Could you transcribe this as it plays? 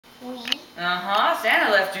Wii. Uh-huh,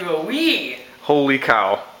 Santa left you a Wii. Holy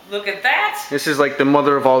cow. Look at that. This is like the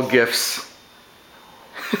mother of all gifts.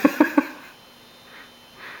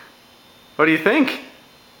 What do you think?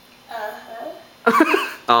 Uh-huh.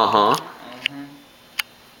 Uh-huh.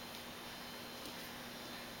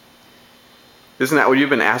 Isn't that what you've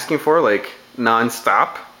been asking for, like,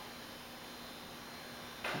 non-stop?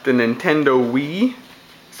 The Nintendo Wii?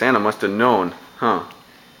 Santa must have known, huh?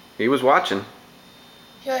 He was watching.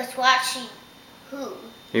 He was watching who?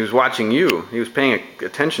 He was watching you. He was paying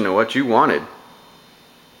attention to what you wanted.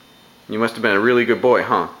 You must have been a really good boy,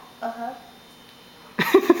 huh? Uh-huh.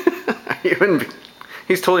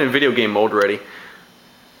 He's totally in video game mode already.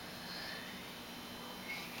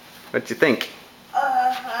 What you think?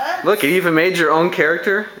 Uh-huh. Look, you even made your own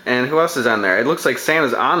character, and who else is on there? It looks like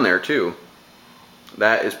Santa's on there too.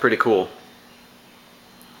 That is pretty cool.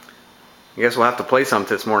 I guess we'll have to play some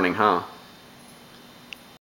this morning, huh?